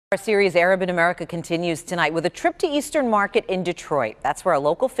Our series Arab in America continues tonight with a trip to Eastern Market in Detroit. That's where a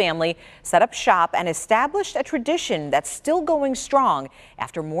local family set up shop and established a tradition that's still going strong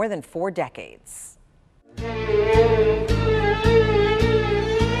after more than 4 decades.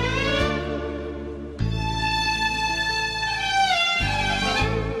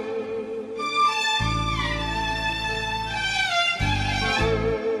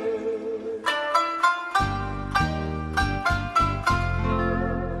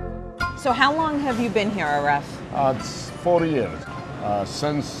 So how long have you been here, Aref? It's 4 years.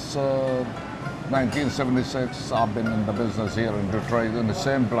 Since 1976, I've been in the business here in Detroit, in the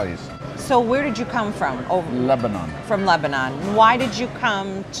same place. So where did you come from? Lebanon. From Lebanon. Why did you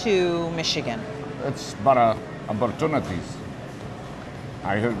come to Michigan? It's better opportunities.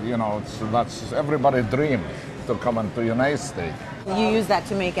 I heard, that's everybody's dream to come into the United States. You use that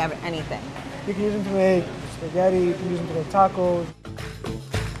to make anything? You can use them to make spaghetti, you can use them to make tacos.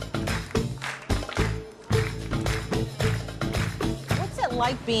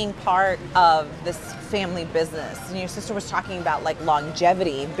 Like being part of this family business? And your sister was talking about like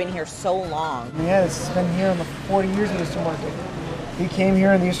longevity. You've been here so long. Yeah, it's been here for 40 years in the Eastern Market. He came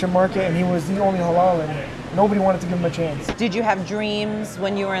here in the Eastern Market and he was the only halal and nobody wanted to give him a chance. Did you have dreams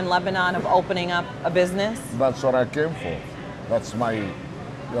when you were in Lebanon of opening up a business? That's what I came for. That's my,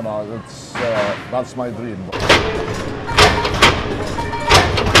 that's my dream.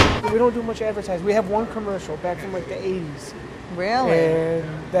 We don't do much advertising. We have one commercial back from like the 80s. Really? And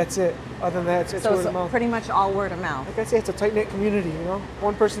that's it. Other than that, it's word of mouth. Pretty much all word of mouth. Like I say, it's a tight-knit community,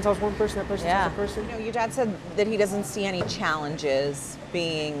 One person tells one person, that person tells a person. Your dad said that he doesn't see any challenges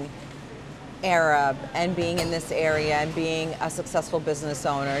being Arab and being in this area and being a successful business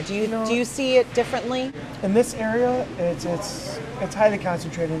owner. Do you see it differently? In this area, it's highly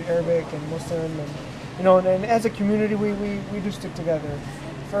concentrated, Arabic and Muslim, and and as a community, we do stick together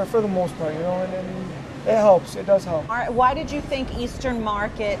for the most part, and it helps. It does help. Why did you think Eastern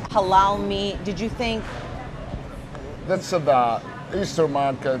Market, halal meat, did you think? That's the Eastern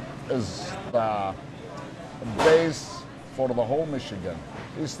Market is the base for the whole Michigan.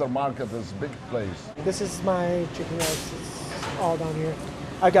 Eastern Market is a big place. This is my chicken rice. It's all down here.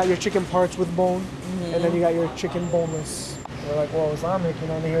 I got your chicken parts with bone, and then you got your chicken boneless. They're like, well, Islamic, they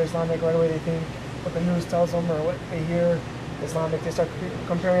hear Islamic right away. They think what the news tells them or what they hear. Islamic, they start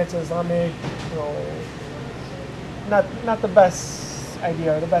comparing it to Islamic, not the best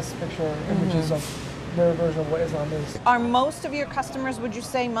idea, the best picture, images of their version of what Islam is. Are most of your customers, would you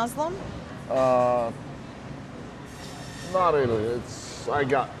say, Muslim? Not really. It's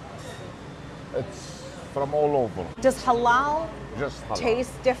from all over. Does halal Just halal.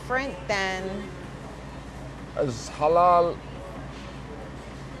 taste different than? As halal,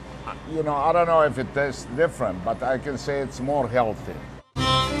 I don't know if it tastes different, but I can say it's more healthy.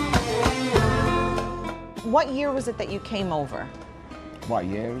 What year was it that you came over? What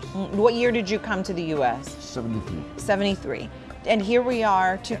years? What year did you come to the U.S.? 73. 73. And here we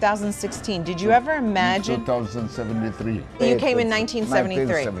are, 2016. Did you ever imagine? 2073. You came in 1973.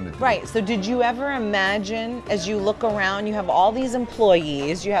 1973. Right. So did you ever imagine, as you look around, you have all these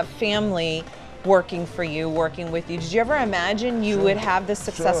employees, you have family working for you, working with you. Did you ever imagine you would have this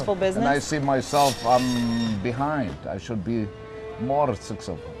successful business? And I see myself, I'm behind. I should be more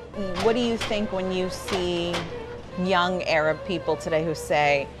successful. What do you think when you see young Arab people today who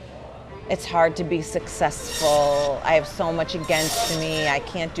say, it's hard to be successful, I have so much against me, I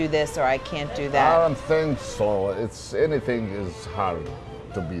can't do this or I can't do that? I don't think so. Anything is hard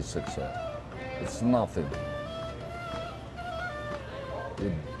to be successful. It's nothing.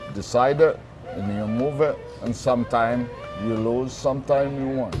 You decide it, and you move it, and sometime you lose, sometime you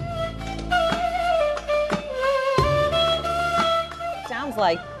win. Sounds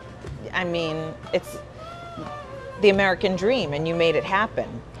like, it's the American dream, and you made it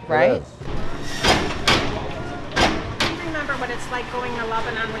happen, right? It is. I remember what it's like going to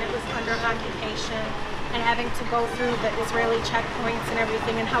Lebanon when it was under occupation and having to go through the Israeli checkpoints and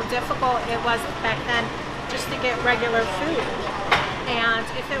everything, and how difficult it was back then just to get regular food. And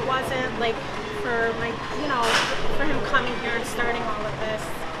if it wasn't for him coming here and starting all of this,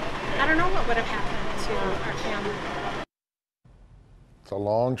 I don't know what would have happened to our family. It's a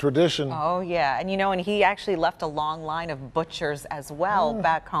long tradition. Oh yeah, and and he actually left a long line of butchers as well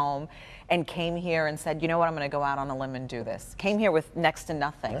back home, and came here and said, you know what, I'm going to go out on a limb and do this. Came here with next to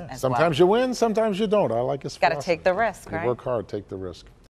nothing. Sometimes you win, sometimes you don't. I like his philosophy. Got to take the risk, right? You work hard, take the risk.